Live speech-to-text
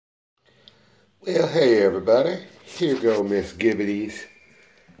Well, hey everybody, here go Miss Gibbattee's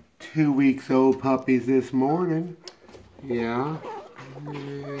 2 weeks old puppies this morning. Yeah,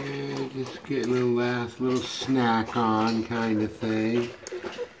 just getting a last little snack on kind of thing.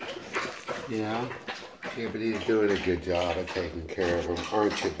 Yeah, Gibbattee's doing a good job of taking care of them,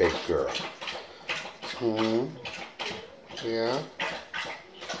 aren't you, big girl? Yeah,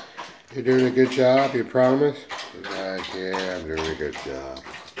 you're doing a good job, you promise? Yeah, I'm doing a good job.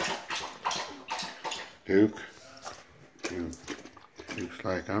 Duke, looks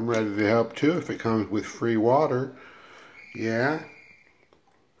like I'm ready to help too if it comes with free water. Yeah.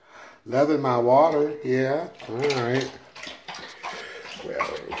 Loving my water. Yeah. All right. Well,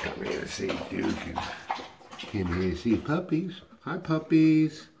 come here to see Duke and come here to see puppies. Hi,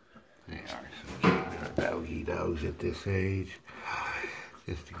 puppies. They are so cute. Doggy dogs at this age.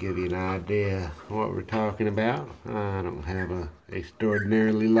 Just to give you an idea what we're talking about, I don't have a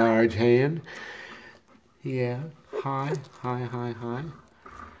extraordinarily large hand. Yeah. Hi. Hi,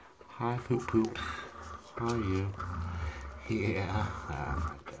 Poop Poops. How are you? Yeah.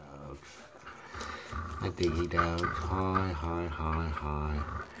 My dogs. My diggy dogs. Hi.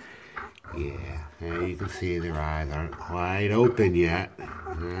 Yeah. Now you can see their eyes aren't quite open yet.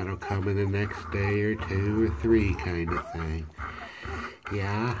 That'll come in the next day or 2 or 3 kind of thing.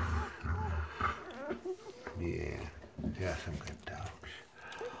 Yeah. Yeah. Yeah, some good dogs.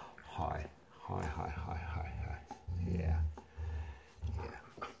 Hi. Yeah.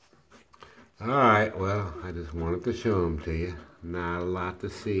 Alright, well, I just wanted to show them to you. Not a lot to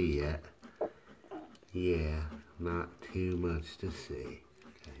see yet. Yeah, not too much to see,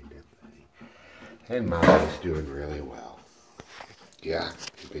 kind of thing. And Mommy's doing really well. Yeah,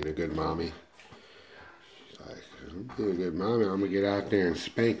 being a good mommy. She's like, I'm being a good mommy. I'm going to get out there and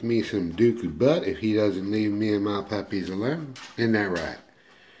spank me some Dookie butt if he doesn't leave me and my puppies alone. Isn't that right?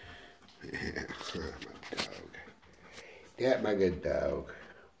 Yeah, my dog. That's my good dog.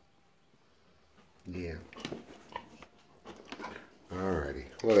 Yeah. Alrighty.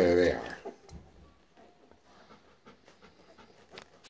 Well, there they are.